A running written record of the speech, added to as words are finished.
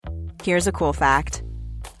Here's a cool fact.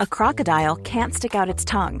 A crocodile can't stick out its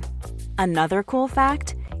tongue. Another cool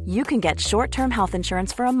fact, you can get short-term health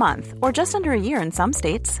insurance for a month or just under a year in some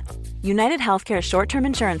states. United Healthcare short-term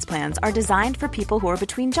insurance plans are designed for people who are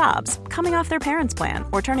between jobs, coming off their parents' plan,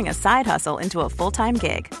 or turning a side hustle into a full-time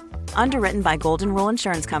gig. Underwritten by Golden Rule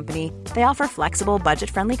Insurance Company, they offer flexible,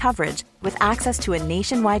 budget-friendly coverage with access to a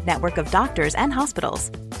nationwide network of doctors and hospitals.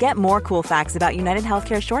 Get more cool facts about United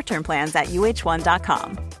Healthcare short-term plans at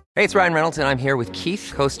uh1.com. Hey, it's Ryan Reynolds, and I'm here with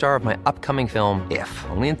Keith, co-star of my upcoming film, If,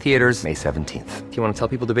 only in theaters May 17th. Do you want to tell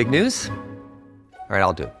people the big news? All right,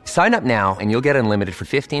 I'll do it. Sign up now and you'll get unlimited for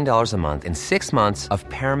 $15 a month and 6 months of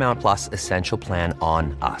Paramount Plus Essential Plan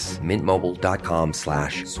on us.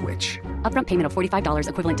 MintMobile.com/switch. Upfront payment of $45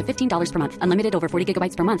 equivalent to $15 per month. Unlimited over 40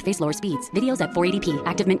 gigabytes per month. Face lower speeds. Videos at 480p.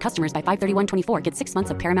 Active Mint customers by 531.24 get 6 months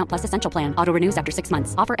of Paramount Plus Essential Plan. Auto renews after 6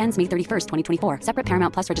 months. Offer ends May 31st, 2024. Separate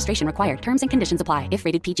Paramount Plus registration required. Terms and conditions apply if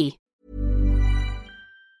rated PG.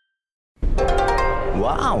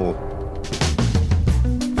 Wow.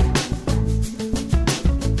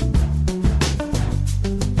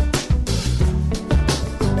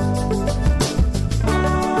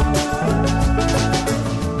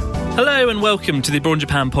 Hello and welcome to the Abroad in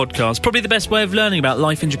Japan podcast, probably the best way of learning about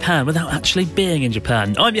life in Japan without actually being in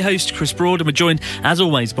Japan. I'm your host, Chris Broad, and we're joined, as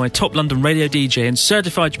always, by top London radio DJ and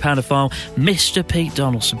certified Japanophile, Mr. Pete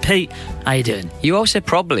Donaldson. Pete, how you doing? You always say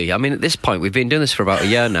probably. I mean, at this point, we've been doing this for about a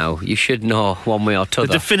year now. You should know one way or t'other.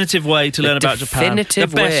 The definitive way to learn about Japan. The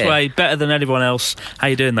best way, better than anyone else. How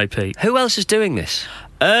you doing, though, Pete? Who else is doing this?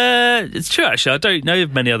 It's true, actually. I don't know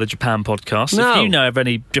of many other Japan podcasts. No. If you know of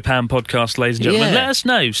any Japan podcasts, ladies and gentlemen, let us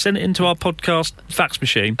know. Send it into our podcast fax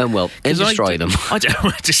machine. And we'll destroy them. I don't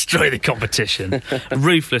want to destroy the competition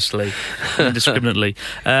ruthlessly, indiscriminately.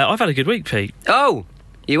 I've had a good week, Pete. Oh!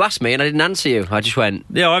 You asked me and I didn't answer you. I just went...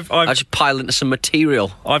 Yeah, I just pile into some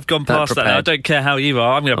material. I've gone past that now. I don't care how you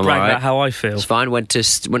are. I'm going to brag about how I feel. It's fine. Went to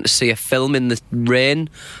see a film in the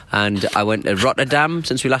rain, and I went to Rotterdam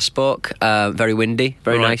since we last spoke. Very windy,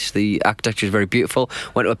 very nice. The architecture is very beautiful.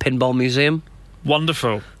 Went to a pinball museum.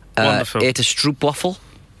 Wonderful. Wonderful. Ate a stroopwafel.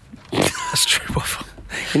 A stroopwafel.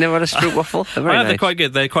 You never had a stroopwafel? They're very nice. They're quite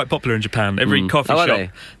good. They're quite popular in Japan. Every coffee shop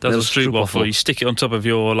does a stroopwafel. You stick it on top of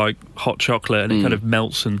your hot chocolate and it kind of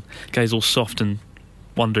melts and goes all soft and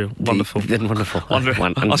wonderful. Wonderful. I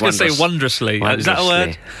was going to say wondrously. Is that a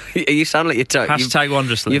word? You sound like you're talking... Hashtag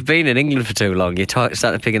wondrously. You've been in England for too long. You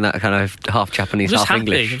started picking that kind of half Japanese, half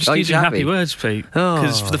English. I'm just using happy words, Pete.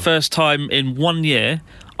 Because for the first time in 1 year,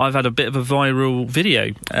 I've had a bit of a viral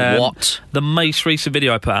video. What? The most recent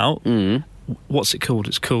video I put out... What's it called?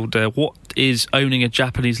 It's called What is Owning a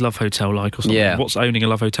Japanese Love Hotel Like, or something. Yeah. What's owning a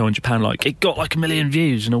love hotel in Japan like? It got 1 million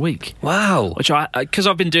views in a week. Wow. Which because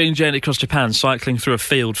I've been doing Journey Across Japan, cycling through a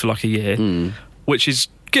field for a year, which is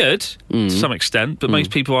good to some extent, but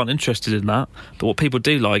most people aren't interested in that. But what people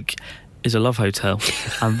do like is a love hotel,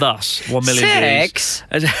 and thus 1 million Sex?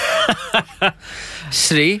 views.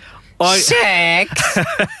 Sex?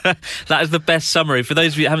 That is the best summary. For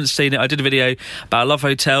those of you who haven't seen it, I did a video about a love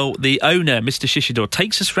hotel. The owner, Mr. Shishidor,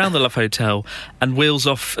 takes us around the love hotel and wheels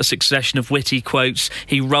off a succession of witty quotes.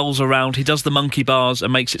 He rolls around, he does the monkey bars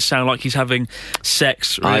and makes it sound like he's having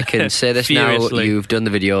sex. I can say this furiously. Now, you've done the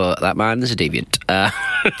video. That man is a deviant. I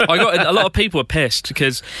got a lot of people are pissed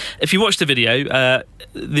because if you watch the video,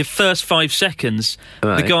 the first 5 seconds,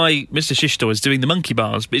 the guy, Mr. Shishidor, is doing the monkey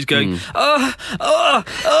bars, but he's going, and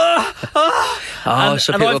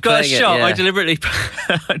I've got a shot. I deliberately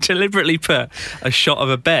put a shot of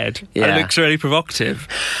a bed, and it looks really provocative.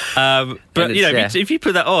 But if you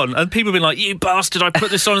put that on, and people have been like, "You bastard! I put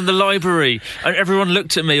this on in the library," and everyone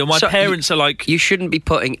looked at me, or my parents are like, "You shouldn't be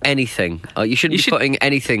putting anything. You shouldn't be putting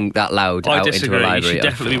anything that loud out into a library." You should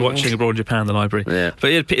definitely be watching Abroad in Japan, the library. Yeah.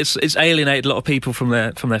 But it's alienated a lot of people from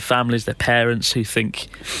their families, their parents, who think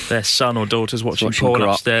their son or daughter's watching porn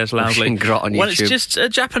upstairs loudly. Grot on YouTube. When it's just a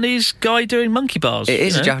Japanese guy doing monkey bars. It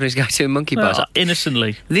is a Japanese guy doing monkey bars.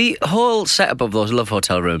 Innocently. The whole setup of those love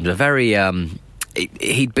hotel rooms are very...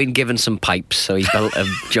 he'd been given some pipes, so he built a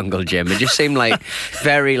jungle gym. It just seemed like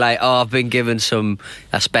very like, I've been given some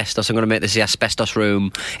asbestos, I'm going to make this the asbestos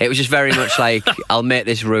room. It was just very much like, I'll make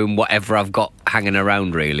this room whatever I've got hanging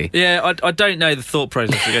around, really. Yeah, I don't know the thought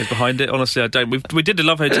process that goes behind it. Honestly, I don't. We did a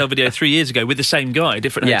Love Hotel video 3 years ago with the same guy,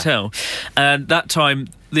 different hotel. And that time...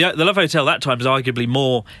 The Love Hotel that time is arguably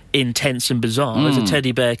more intense and bizarre. There's a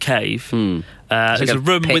teddy bear cave. There's a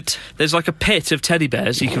room there's like a pit of teddy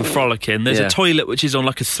bears you can frolic in. There's a toilet which is on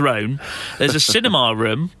like a throne. There's a cinema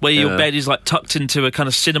room where your bed is like tucked into a kind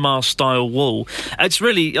of cinema style wall. It's it's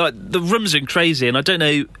really the rooms are crazy, and I don't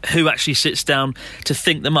know who actually sits down to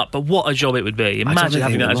think them up. But what a job it would be! Imagine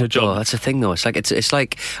having that as a job. Oh, that's the thing, though. It's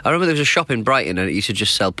like I remember there was a shop in Brighton, and it used to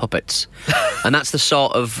just sell puppets, and that's the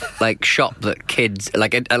sort of like shop that kids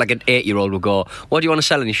like an 8-year-old will go. What do you want to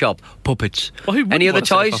sell in your shop? Puppets. Well, any other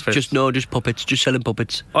toys? Just puppets. Just selling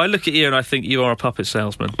puppets. I look at you and I think you are a puppet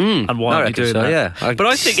salesman. And why are you doing that? Yeah. But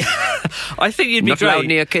I think I think you'd be not great. allowed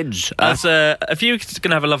near kids. If you were going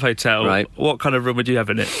to have a love hotel, right, what kind of room would you have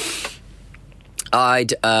in it?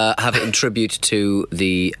 I'd have it in tribute to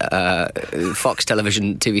the Fox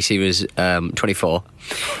television TV series 24,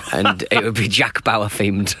 and it would be Jack Bauer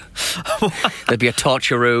themed. There'd be a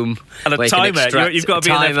torture room and a timer. You've got to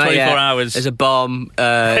be in there for 24 hours. There's a bomb.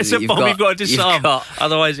 There's a bomb you've got to disarm.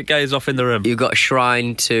 Otherwise, it goes off in the room. You've got a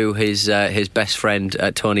shrine to his best friend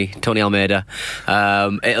Tony Almeida.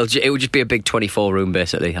 It would just be a big 24 room,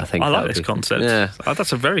 basically. I think. I like this concept. Yeah,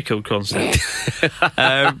 that's a very cool concept.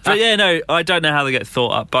 But yeah, no, I don't know how they get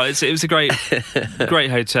thought up, but it was a great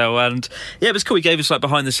hotel, and yeah, it was cool. He gave us like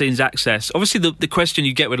behind the scenes access. Obviously, the question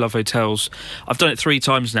you get with love hotels, I've done it 3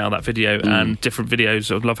 times now, that video, and different videos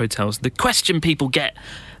of love hotels. The question people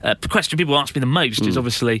ask me the most is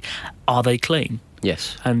obviously, are they clean?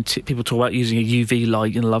 Yes. And people talk about using a UV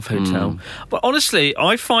light in a love hotel. But honestly,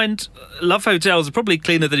 I find love hotels are probably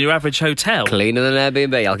cleaner than your average hotel. Cleaner than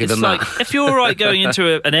Airbnb, I'll give them that. If you're all right going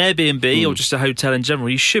into an Airbnb or just a hotel in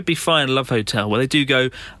general, you should be fine in a love hotel where they do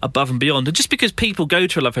go above and beyond. And just because people go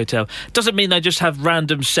to a love hotel doesn't mean they just have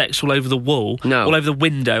random sex all over the wall, all over the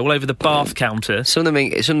window, all over the bath counter. Some of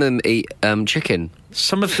them eat chicken.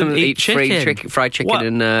 Some of them eat chicken. Fried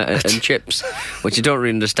chicken and chips, which you don't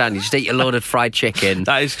really understand. You just eat a load of fried chicken.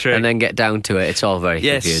 That is true. And then get down to it. It's all very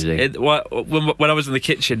confusing. When I was in the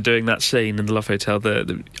kitchen doing that scene in the Love Hotel,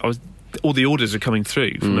 all the orders are coming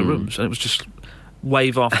through from the rooms, and it was just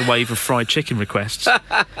wave after wave of fried chicken requests.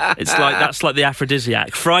 That's like the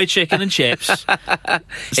aphrodisiac. Fried chicken and chips.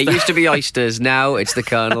 It used to be oysters, now it's the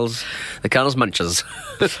Colonel's Munchers.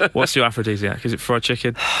 What's your aphrodisiac? Is it fried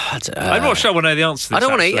chicken? I'm not sure I want to know the answer to this. I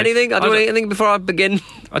don't want to eat anything. I don't want to eat anything before I begin.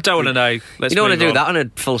 I don't want to know. You don't want to do that on a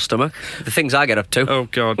full stomach. The things I get up to. Oh,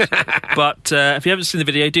 God. But if you haven't seen the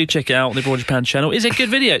video, do check it out on the Abroad Japan channel. It's a good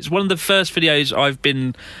video. It's one of the first videos I've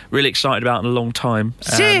been really excited about in a long time.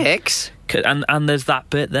 6? And there's that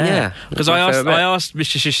bit there. Yeah. Because I asked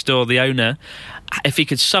Mr. Shishtor, the owner, if he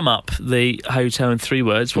could sum up the hotel in 3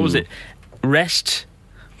 words. What was it? Rest.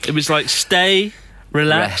 It was like stay,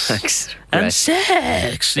 relax. And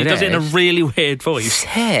sex. He does it in a really weird voice.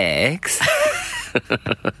 Sex?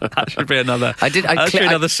 That should be another.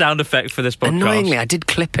 Another sound effect for this podcast. Annoyingly, I did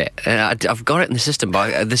clip it. I've got it in the system,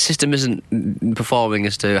 but the system isn't performing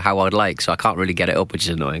as to how I'd like, so I can't really get it up, which is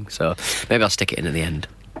annoying. So maybe I'll stick it in at the end.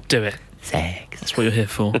 Do it. Sex. That's what you're here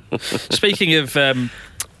for. Speaking of,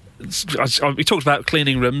 we talked about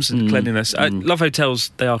cleaning rooms and cleanliness. Love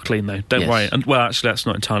hotels, they are clean though. Don't worry. And actually, that's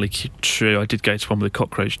not entirely true. I did go to one with a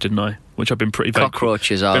cockroach, didn't I? Which I've been pretty vocal.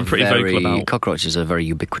 Cockroaches are very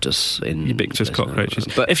ubiquitous in cockroaches.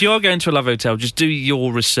 But if you are going to a love hotel, just do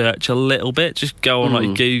your research a little bit. Just go on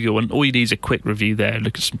like Google, and all you need is a quick review there.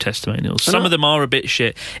 Look at some testimonials. Some of them are a bit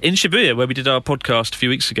shit. In Shibuya, where we did our podcast a few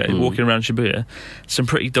weeks ago, walking around Shibuya, some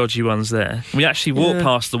pretty dodgy ones there. We actually walked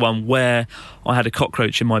past the one where I had a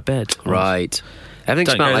cockroach in my bed. Right.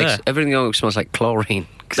 Everything smells like chlorine.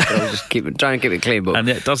 So just try and keep it clean, and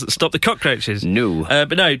it doesn't stop the cockroaches. No.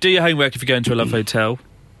 But no, do your homework if you're going to a love hotel,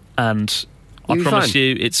 and I promise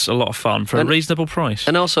you it's a lot of fun for a reasonable price.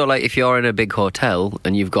 And also, like, if you're in a big hotel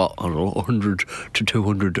and you've got 100 to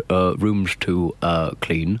 200 rooms to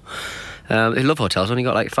clean, in love hotels only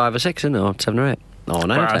got like 5 or 6, isn't it? Or 7 or 8 or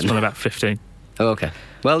 9 or 10. It's not about 15. Oh, okay.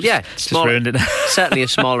 Well, yeah, just ruined it. Certainly a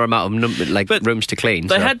smaller amount of rooms to clean.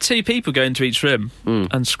 They had 2 people go into each room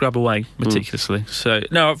and scrub away meticulously. So,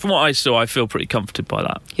 no, from what I saw, I feel pretty comforted by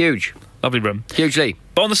that. Huge. Lovely room. Hugely.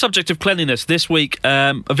 But on the subject of cleanliness, this week,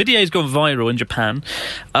 a video has gone viral in Japan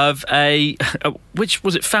of which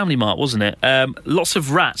was it, Family Mart, wasn't it? Lots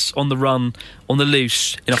of rats on the run, on the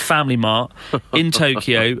loose, in a Family Mart in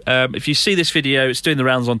Tokyo. If you see this video, it's doing the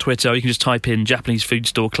rounds on Twitter. You can just type in Japanese food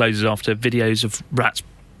store closes after videos of rats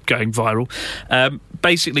going viral.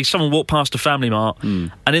 Basically, someone walked past a Family Mart,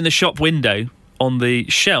 and in the shop window, on the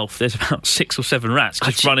shelf, there's about 6 or 7 rats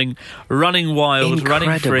just running wild, Incredible.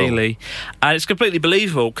 running freely. And it's completely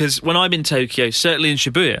believable, because when I'm in Tokyo, certainly in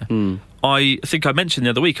Shibuya, I think I mentioned the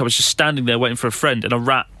other week, I was just standing there waiting for a friend, and a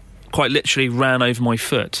rat quite literally ran over my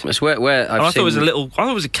foot. That's where I thought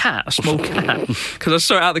it was a cat, a small cat, because I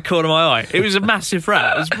saw it out the corner of my eye. It was a massive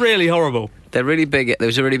rat. It was really horrible. They're really big. There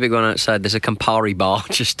was a really big one outside. There's a Campari bar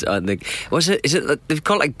just. Is it? They've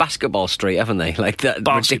called it like Basketball Street, haven't they? Like that.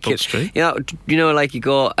 Basketball Street. Like you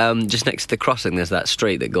go just next to the crossing. There's that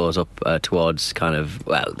street that goes up towards kind of.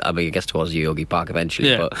 Well, I mean, I guess towards Yogi Park eventually.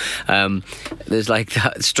 Yeah. But there's like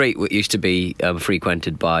that street that used to be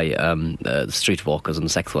frequented by street walkers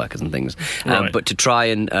and sex workers and things. Right. But to try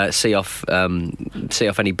and see off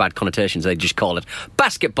any bad connotations, they just call it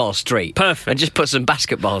Basketball Street. Perfect. And just put some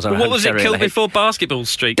basketballs around. What was it called Lake. before Basketball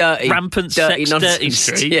Street? Rampant dirty sex, nonsense. dirty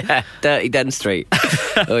street. Yeah, Dirty Den Street.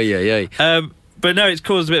 Oh yeah. But no, it's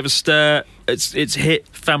caused a bit of a stir. It's hit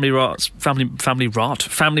Family Mart's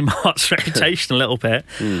reputation a little bit,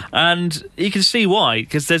 and you can see why,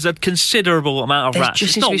 because there's a considerable amount of rats.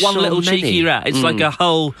 It's not one little cheeky rat. It's like a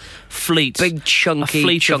whole fleet, big chunky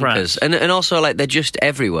chunkers, and also like they're just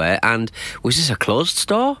everywhere. And was this a closed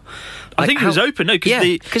store? I think it was open. No,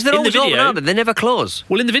 because they're always open, aren't they? They never close.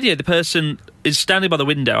 Well, in the video, the person is standing by the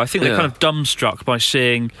window. I think they're kind of dumbstruck by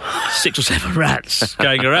seeing 6 or 7 rats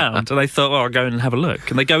going around, and they thought, "Well, I'll go in and have a look."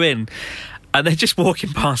 And they go in, and they're just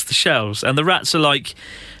walking past the shelves, and the rats are like,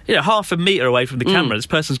 half a metre away from the camera. This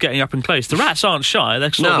person's getting up and close. The rats aren't shy.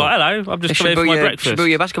 They're sort of like, "Hello, I'm just coming in for my breakfast. Should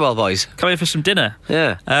your basketball boys. Come in for some dinner."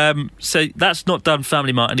 Yeah. So that's not done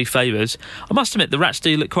Family Mart any favours. I must admit, the rats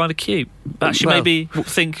do look kind of cute. Actually, maybe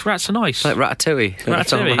think rats are nice. Like Ratatouille.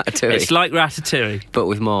 Ratatouille. It's like Ratatouille, but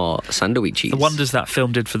with more sandwiches. The wonders that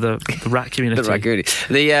film did for the rat community. The rat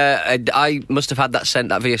community. I must have had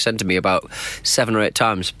that video sent to me about 7 or 8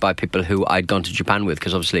 times by people who I'd gone to Japan with,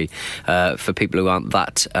 because obviously for people who aren't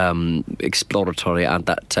that exploratory and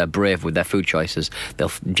that brave with their food choices,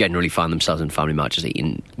 they'll generally find themselves in Family Mart just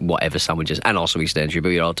eating whatever sandwiches, and also we stay in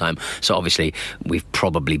Shibuya all the time, so obviously we've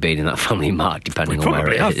probably been in that Family Mart depending on where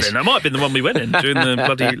it is. That might have been the one we went in during the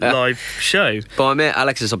bloody live show. But my mate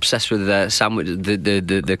Alex is obsessed with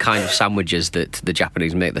the kind of sandwiches that the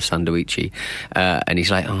Japanese make, the sandwichi, and he's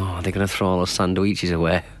like, oh, they're going to throw all those sandwiches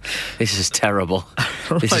away. This is terrible.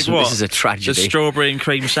 This is a tragedy. The strawberry and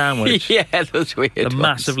cream sandwich. Yeah, those weird The ones.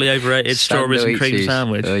 massively overrated strawberries and cream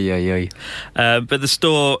sandwich. But the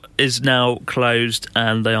store is now closed,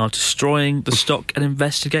 and they are destroying the stock and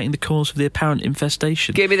investigating the cause of the apparent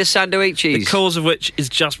infestation. Give me the sandwiches. The cause of which is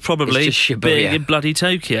just probably being in bloody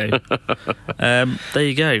Tokyo. There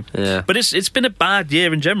you go. Yeah. But it's been a bad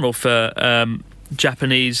year in general for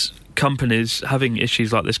Japanese companies having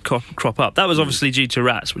issues like this crop up. That was obviously due to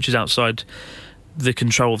rats, which is outside the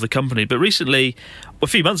control of the company. But recently, a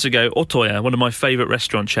few months ago, Otoya, one of my favourite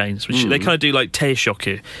restaurant chains, which they kind of do like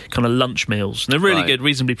teishoku, kind of lunch meals, and they're really good,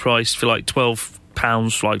 reasonably priced for like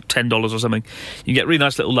 £12, like $10 or something. You get really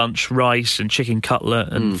nice little lunch, rice and chicken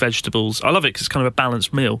cutlet and vegetables. I love it because it's kind of a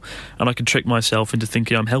balanced meal, and I can trick myself into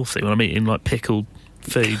thinking I'm healthy when I'm eating like pickled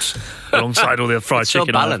foods alongside all the fried chicken.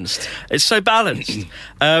 So balanced. It's so balanced.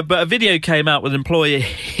 But a video came out with an employee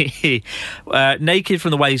naked from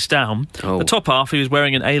the waist down. The top half, he was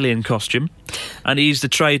wearing an alien costume, and he used the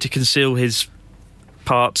tray to conceal his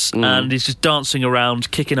parts, and he's just dancing around,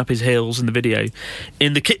 kicking up his heels in the video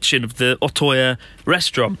in the kitchen of the Otoya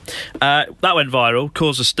restaurant. That went viral,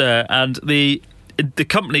 caused a stir, and the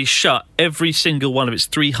company shut every single one of its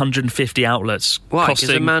 350 outlets. Why?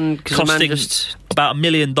 Costing about $1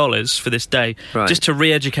 million for this day, just to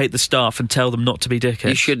re-educate the staff and tell them not to be dickheads.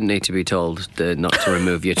 You shouldn't need to be told not to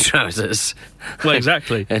remove your trousers. Well,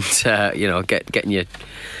 exactly. And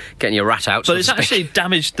getting your rat out. But it's actually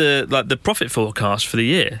damaged the profit forecast for the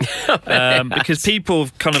year, because people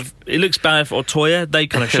it looks bad for Otoya. They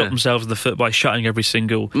kind of shot themselves in the foot by shutting every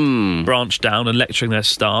single branch down and lecturing their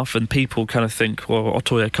staff, and people kind of think, well,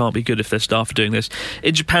 Otoya can't be good if their staff are doing this.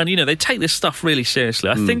 In Japan, they take this stuff really seriously.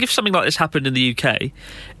 I think if something like this happened in the UK,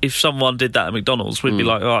 if someone did that at McDonald's, we'd be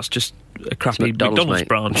like, oh, it's just a crappy McDonald's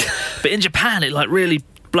branch. But in Japan, it really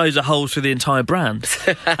blows a hole through the entire brand.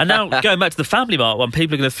 And now, going back to the Family Mart one,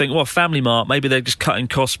 people are going to think, well, Family Mart, maybe they're just cutting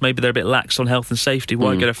costs, maybe they're a bit lax on health and safety.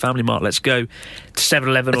 Why go to Family Mart? Let's go to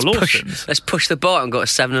 7-Eleven or Lawson's. Let's push the boat and go to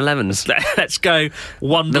 7-Elevens. Let's go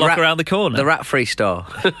one block around the corner. The rat-free store.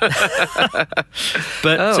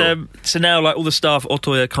 But so now, all the staff at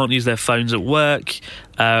Otoya can't use their phones at work.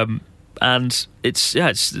 And it's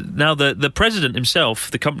now the president himself,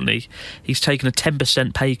 the company, he's taken a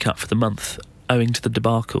 10% pay cut for the month owing to the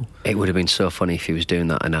debacle. It would have been so funny if he was doing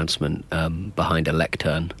that announcement behind a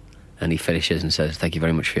lectern, and he finishes and says, "Thank you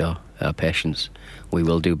very much for your patience. We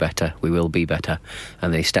will do better. We will be better."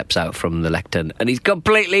 And then he steps out from the lectern, and he's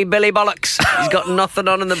completely Billy Bollocks. He's got nothing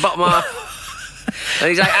on in the bottom half. And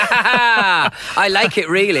he's like, I like it,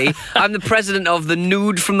 really. I'm the president of the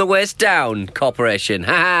Nude from the Waist Down Corporation.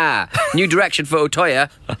 New direction for Otoya.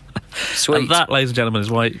 Sweet. And that, ladies and gentlemen,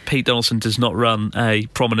 is why Pete Donaldson does not run a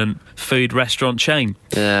prominent food restaurant chain.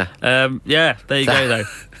 Yeah. There you go, though.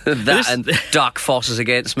 And dark forces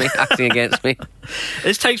acting against me.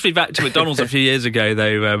 This takes me back to McDonald's a few years ago,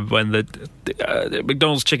 though, when the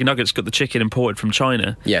McDonald's chicken nuggets got the chicken imported from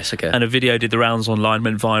China. Yes, okay. And a video did the rounds online,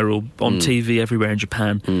 went viral on TV everywhere in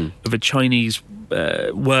Japan, of a Chinese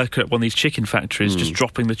worker at one of these chicken factories just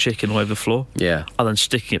dropping the chicken all over the floor. Yeah. And then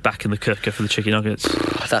sticking it back in the cooker for the chicken nuggets.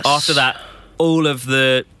 After that, all of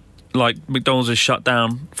the McDonald's was shut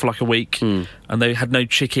down for like a week, and they had no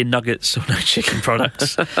chicken nuggets or no chicken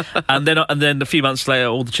products. and then a few months later,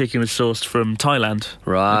 all the chicken was sourced from Thailand.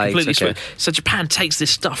 Right. Completely okay. So Japan takes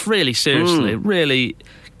this stuff really seriously. Really,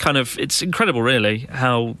 it's incredible, really,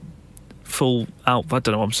 how full out. I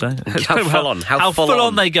don't know what I'm saying. How full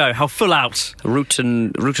on they go. How full out. Root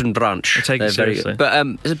and branch. I take it seriously. But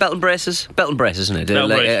is it belt and braces? Belt and braces, isn't it?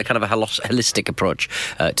 A kind of a holistic approach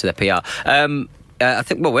to their PR. I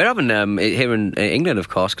think we're having here in England, of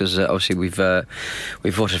course, because obviously we've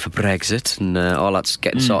voted for Brexit and all that's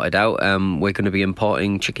getting sorted out. We're going to be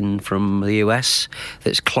importing chicken from the US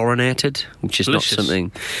that's chlorinated, which is delicious. Not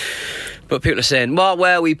something. But people are saying, well,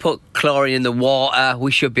 where we put chlorine in the water,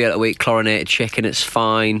 we should be able to eat chlorinated chicken. It's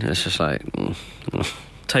fine. It's just like.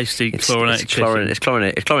 Tasty chlorinated chicken. It's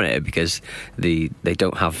chlorinated because they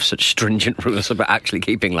don't have such stringent rules about actually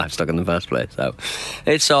keeping livestock in the first place. So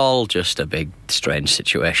it's all just a big strange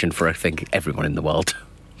situation for, I think, everyone in the world.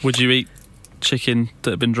 Would you eat chicken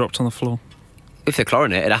that had been dropped on the floor? If they're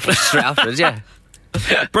chlorinated straight afterwards, yeah.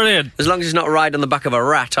 Brilliant. As long as it's not ride on the back of a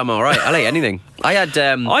rat, I'm all right. I'll eat anything. I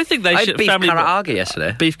think they should. Beef karaage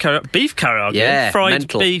yesterday. Beef karaage. Yeah, fried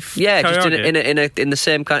mental. beef. Yeah, karaage. just in the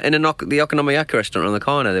same kind the Okonomiyaki restaurant on the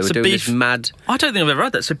corner. They were doing this mad. I don't think I've ever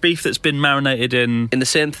had that. So beef that's been marinated in the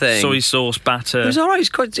same thing, soy sauce batter. It was all right.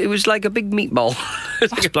 It was like a big meatball. It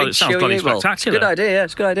sounds bloody spectacular. Good idea. Yeah,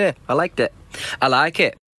 it's a good idea. I liked it. I like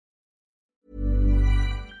it.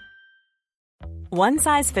 One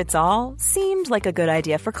size fits all seemed like a good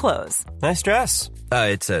idea for clothes. Nice dress.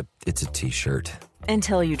 It's a t-shirt.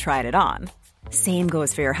 Until you tried it on. Same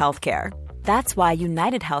goes for your healthcare. That's why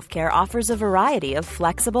United Healthcare offers a variety of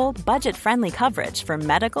flexible, budget-friendly coverage for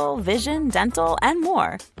medical, vision, dental, and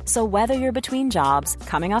more. So whether you're between jobs,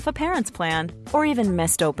 coming off a parent's plan, or even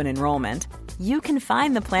missed open enrollment, you can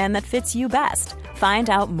find the plan that fits you best. Find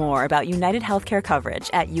out more about United Healthcare coverage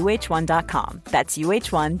at uh1.com. That's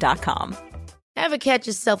uh1.com. Ever catch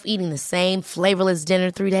yourself eating the same flavorless dinner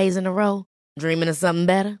 3 days in a row? Dreaming of something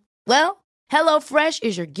better? Well, HelloFresh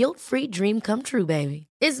is your guilt-free dream come true, baby.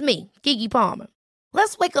 It's me, Keke Palmer.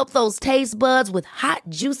 Let's wake up those taste buds with hot,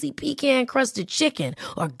 juicy pecan-crusted chicken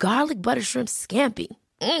or garlic butter shrimp scampi.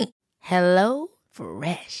 Hello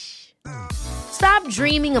Fresh. Stop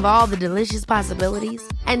dreaming of all the delicious possibilities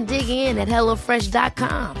and dig in at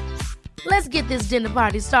HelloFresh.com. Let's get this dinner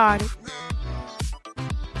party started.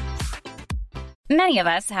 Many of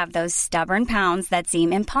us have those stubborn pounds that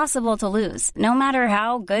seem impossible to lose, no matter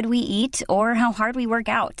how good we eat or how hard we work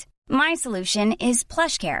out. My solution is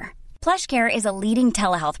PlushCare. PlushCare is a leading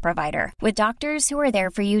telehealth provider with doctors who are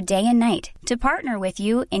there for you day and night to partner with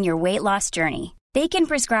you in your weight loss journey. They can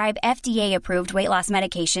prescribe FDA-approved weight loss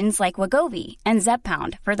medications like Wegovy and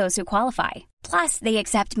Zepbound for those who qualify. Plus, they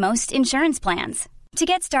accept most insurance plans. To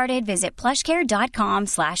get started, visit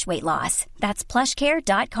plushcare.com/weightloss. That's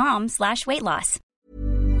plushcare.com/weightloss.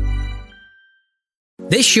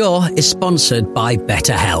 This show is sponsored by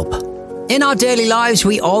BetterHelp. In our daily lives,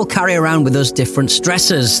 we all carry around with us different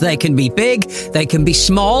stressors. They can be big, they can be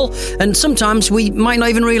small, and sometimes we might not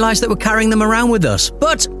even realise that we're carrying them around with us.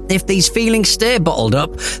 But if these feelings stay bottled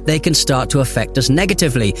up, they can start to affect us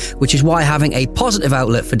negatively, which is why having a positive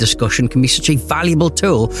outlet for discussion can be such a valuable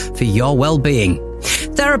tool for your well-being.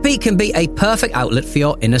 Therapy can be a perfect outlet for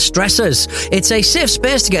your inner stressors. It's a safe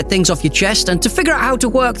space to get things off your chest and to figure out how to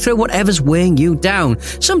work through whatever's weighing you down.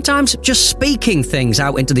 Sometimes just speaking things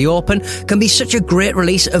out into the open can be such a great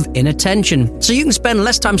release of inner tension, so you can spend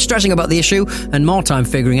less time stressing about the issue and more time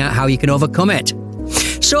figuring out how you can overcome it.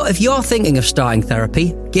 So if you're thinking of starting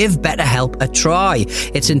therapy, give BetterHelp a try.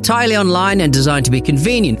 It's entirely online and designed to be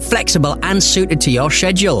convenient, flexible, and suited to your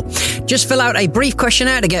schedule. Just fill out a brief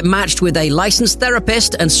questionnaire to get matched with a licensed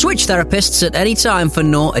therapist and switch therapists at any time for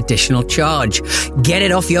no additional charge. Get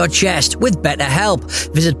it off your chest with BetterHelp.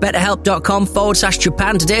 Visit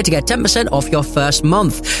betterhelp.com/Japan today to get 10% off your first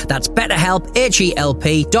month. That's BetterHelp,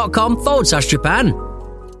 HELP.com/Japan.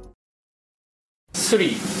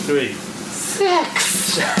 3.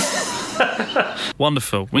 6.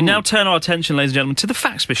 Wonderful. We now turn our attention, ladies and gentlemen, to the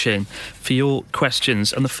fax machine for your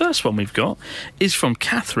questions. And the first one we've got is from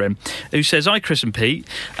Catherine, who says, "Hi, Chris and Pete."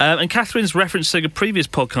 And Catherine's referencing a previous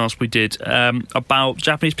podcast we did about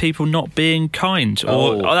Japanese people not being kind.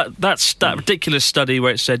 Or that ridiculous study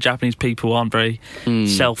where it said Japanese people aren't very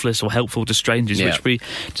selfless or helpful to strangers, which we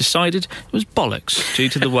decided was bollocks due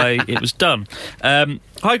to the way it was done.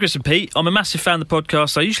 Hi, Chris and Pete. I'm a massive fan of the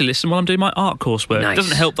podcast. I usually listen while I'm doing my art coursework. Nice. It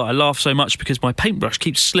doesn't help that I laugh so much because my paintbrush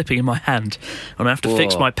keeps slipping in my hand and I have to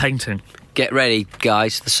fix my painting. Get ready,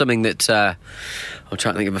 guys. There's something that... I'm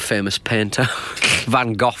trying to think of a famous painter.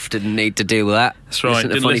 Van Gogh didn't need to deal with that. That's right.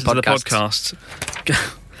 Didn't listen to the podcast.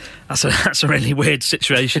 That's a really weird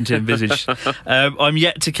situation to envisage. I'm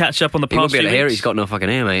yet to catch up on the past few weeks. He won't be able to hear it. He's got no fucking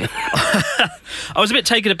ear, mate. I was a bit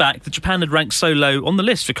taken aback that Japan had ranked so low on the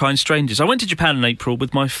list for kind strangers. I went to Japan in April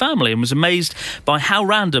with my family and was amazed by how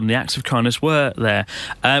random the acts of kindness were there.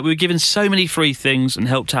 We were given so many free things and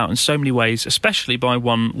helped out in so many ways, especially by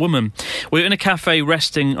one woman. We were in a cafe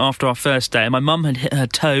resting after our first day and my mum had hit her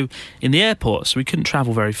toe in the airport, so we couldn't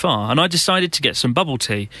travel very far, and I decided to get some bubble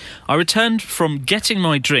tea. I returned from getting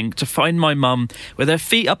my drink to find my mum with her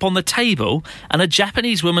feet up on the table and a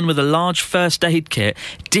Japanese woman with a large first aid kit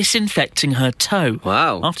disinfecting her toe.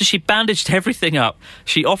 Wow. After she bandaged everything up,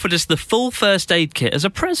 she offered us the full first aid kit as a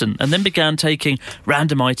present and then began taking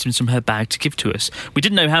random items from her bag to give to us. We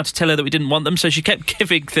didn't know how to tell her that we didn't want them, so she kept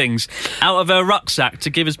giving things out of her rucksack to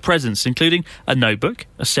give as presents, including a notebook,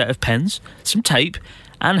 a set of pens, some tape,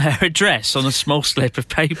 and her address on a small slip of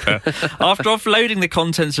paper. After offloading the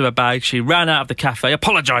contents of her bag, she ran out of the cafe,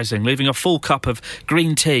 apologising, leaving a full cup of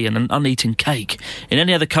green tea and an uneaten cake. In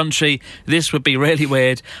any other country, this would be really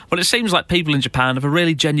weird, but it seems like people in Japan have a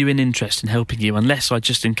really genuine interest in helping you, unless I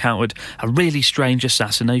just encountered a really strange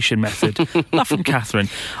assassination method. Love from Catherine.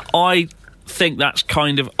 I think that's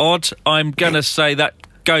kind of odd. I'm going to say that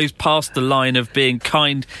goes past the line of being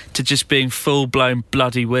kind to just being full-blown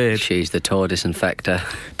bloody weird. She's the toe disinfector.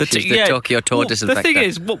 She's the Tokyo toe disinfector. The thing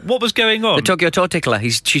is, what was going on? The Tokyo toe tickler.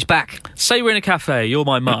 She's back. Say we're in a cafe, you're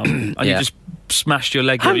my mum, and you just smashed your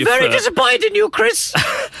leg with your foot. I'm very disappointed in you, Chris.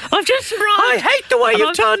 I've just arrived. I hate the way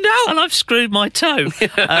you've turned out. And I've screwed my toe.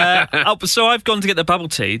 So I've gone to get the bubble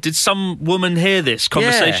tea. Did some woman hear this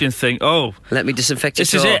conversation and think, let me disinfect your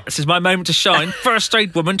toe. This is it. This is my moment to shine. First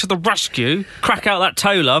aid woman to the rescue. Crack out that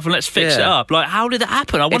toe, love, and let's fix it up. Like, how did that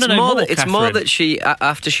happen? I want to know more, It's more that she,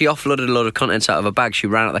 after she offloaded a load of contents out of her bag, she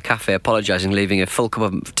ran out of the cafe apologising, leaving a full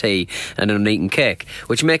cup of tea and an uneaten cake,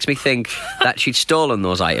 which makes me think that she'd stolen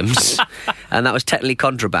those items and that was technically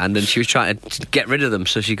contraband, and she was trying to get rid of them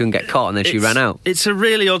so she couldn't get caught, and then she ran out. It's a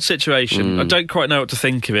really odd situation. I don't quite know what to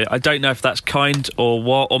think of it. I don't know if that's kind or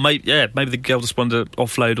what, or maybe the girl just wanted to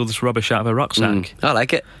offload all this rubbish out of her rucksack. I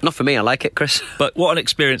like it. Not for me, I like it, Chris. But what an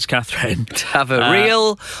experience, Catherine. To have a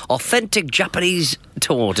real, authentic Japanese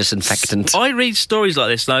toe disinfectant. I read stories like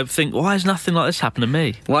this and I think, why has nothing like this happened to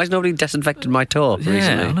me? Why has nobody disinfected my toe recently?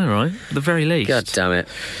 Yeah, I know, right? At the very least. God damn it.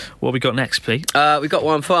 What have we got next, Pete? We got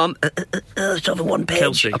one from it's over one page.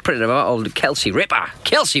 Kelsey. I printed about old Kelsey Reaper.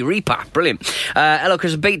 Brilliant. Hello,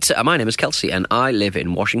 Chris and Pete. My name is Kelsey and I live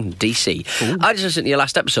in Washington, D.C. I just listened to your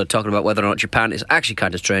last episode talking about whether or not Japan is actually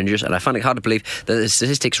kind to strangers, and I find it hard to believe that the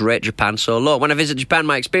statistics rate Japan so low. When I visited Japan,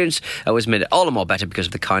 my experience was made it all the more better because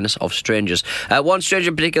of the kindness of strangers. One stranger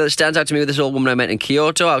in particular that stands out to me with this old woman I met in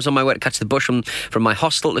Kyoto. I was on my way to catch the bus from my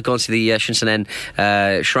hostel to go and see the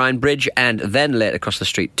Shinsen-en Shrine Bridge, and then later across the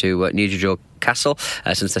street to Nijujo Castle,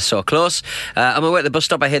 since they're so close. On my way to the bus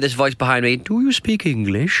stop, I hear this voice behind me, "Do you speak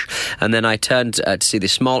English?" And then I turned to see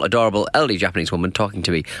this small, adorable, elderly Japanese woman talking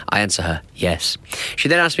to me. I answer her, yes. She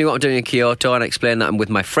then asked me what I'm doing in Kyoto, and I explained that I'm with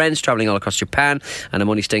my friends travelling all across Japan, and I'm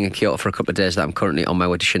only staying in Kyoto for a couple of days, that I'm currently on my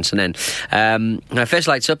way to Shinsen-en. My face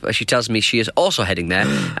lights up as she tells me she is also heading there,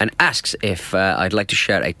 and asks if I'd like to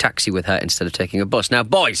share a taxi with her instead of taking a bus. Now,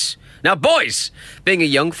 boys, being a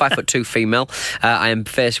young 5'2" female, I am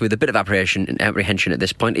faced with a bit of apprehension at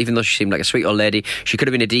this point. Even though she seemed like a sweet old lady, she could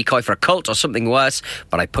have been a decoy for a cult or something worse,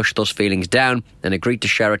 but I pushed those feelings down and agreed to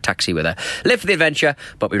share a taxi with her. Live for the adventure,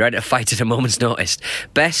 but be ready to fight at a moment's notice.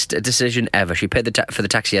 Best decision ever. She paid for the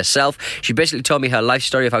taxi herself. She basically told me her life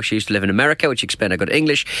story of how she used to live in America, which explained I got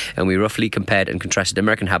English, and we roughly compared and contrasted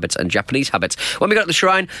American habits and Japanese habits. When we got to the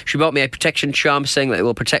shrine, she bought me a protection charm saying that it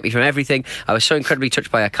will protect me from everything. I was so incredibly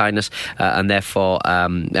touched by her kindness and therefore,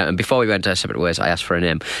 and before we went our separate ways, I asked for a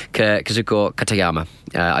name, Kazuko Katayama.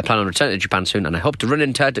 I plan on returning to Japan soon, and I hope to run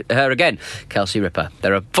into her again, Kelsey Ripper.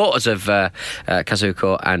 There are photos of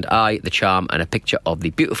Kazuko and I, the charm, and a picture of the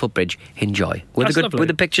beautiful bridge. Enjoy. Were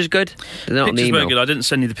the pictures good? They're not pictures were good. I didn't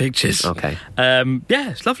send you the pictures. Okay. Yeah,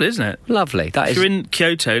 it's lovely, isn't it? Lovely. If you're in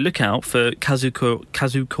Kyoto, look out for Kazuko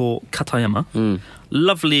Katayama.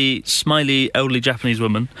 Lovely, smiley, elderly Japanese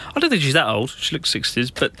woman. I don't think she's that old. She looks 60s,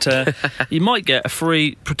 but you might get a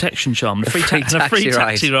free protection charm, a free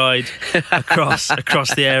taxi ride across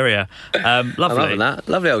the area. Lovely. I'm loving that.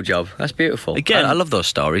 Lovely old job. That's beautiful. Again, I love those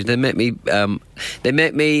stories. They make me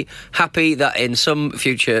happy that in some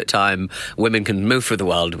future time women can move through the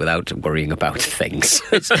world without worrying about things.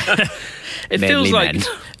 It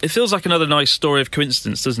feels like another nice story of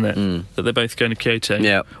coincidence, doesn't it? That they're both going to Kyoto.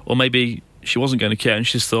 Yeah. Or maybe she wasn't going to Kyoto and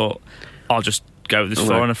she just thought, I'll just go with this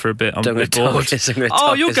foreigner for a bit. I'm a bit bored.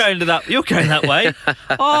 You're going that way.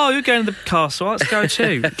 Oh, you're going to the castle. Let's go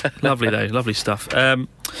too. Lovely though, lovely stuff.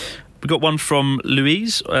 We got one from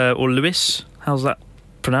Louise or Lewis. How's that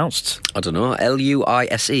pronounced? I don't know.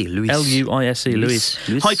 L-U-I-S-E. Louise. L-U-I-S-E. Louise.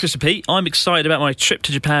 Hi, Chris and Pete. I'm excited about my trip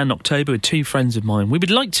to Japan in October with 2 friends of mine. We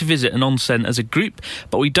would like to visit an onsen as a group,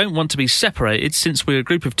 but we don't want to be separated since we're a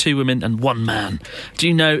group of 2 women and 1 man. Do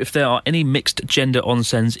you know if there are any mixed gender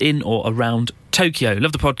onsens in or around Tokyo?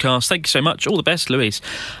 Love the podcast. Thank you so much. All the best, Louise.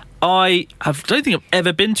 I don't think I've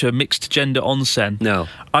ever been to a mixed gender onsen. No.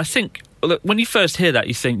 I think, look, when you first hear that,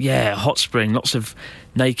 you think, yeah, hot spring, lots of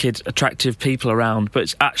naked, attractive people around, but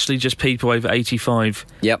it's actually just people over 85.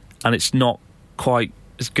 Yep. And it's not quite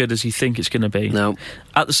as good as you think it's going to be. No.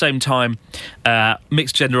 At the same time,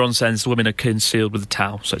 mixed gender onsens, the women are concealed with a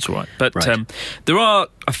towel, so it's all right. But there are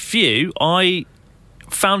a few. I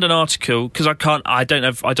found an article because I don't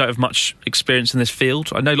have much experience in this field.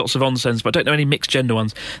 I know lots of onsens, but I don't know any mixed gender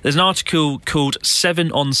ones. There's an article called 7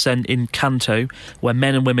 Onsen in Kanto where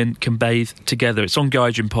men and women can bathe together. It's on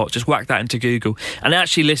Gaijin Pot. Just whack that into Google, and it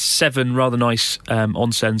actually lists 7 rather nice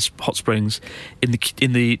onsens, hot springs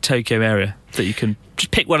in the Tokyo area that you can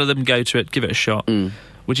just pick one of them and go to it, give it a shot.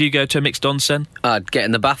 Would you go to a mixed onsen? I'd get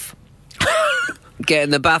in the bath. Get in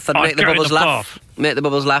the bath and make the bubbles laugh. Make the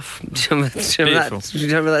bubbles laugh. Do you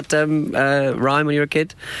remember that rhyme when you were a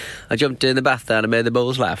kid? I jumped in the bath and I made the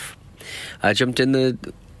bubbles laugh. I jumped in the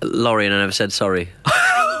lorry and I never said sorry.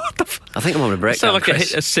 I think I'm on a breakdown. I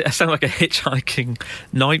sound like a hitchhiking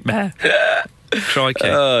nightmare. Crikey.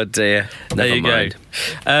 Oh dear. There you go.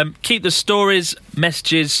 Keep the stories,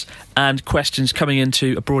 messages and questions coming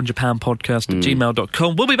into Abroad in Japan podcast at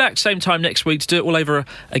gmail.com. We'll be back same time next week to do it all over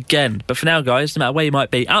again. But for now, guys, no matter where you might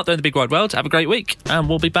be out there in the big wide world, have a great week. And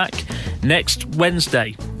we'll be back next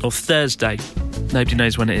Wednesday or Thursday. Nobody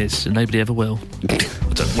knows when it is, and nobody ever will.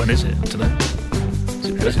 When is it? I don't know.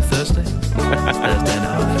 Is it Thursday? Thursday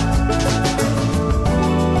now.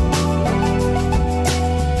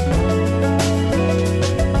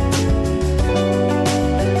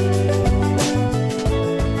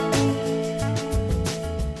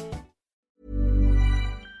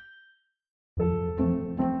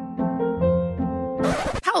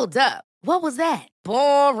 Hold up. What was that?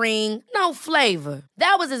 Boring. No flavor.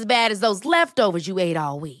 That was as bad as those leftovers you ate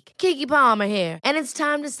all week. Keke Palmer here. And it's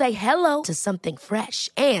time to say hello to something fresh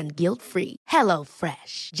and guilt-free. Hello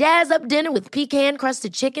Fresh. Jazz up dinner with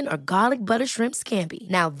pecan-crusted chicken or garlic butter shrimp scampi.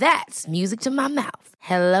 Now that's music to my mouth.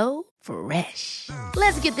 Hello Fresh.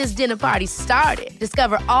 Let's get this dinner party started.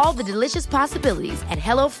 Discover all the delicious possibilities at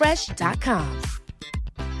HelloFresh.com.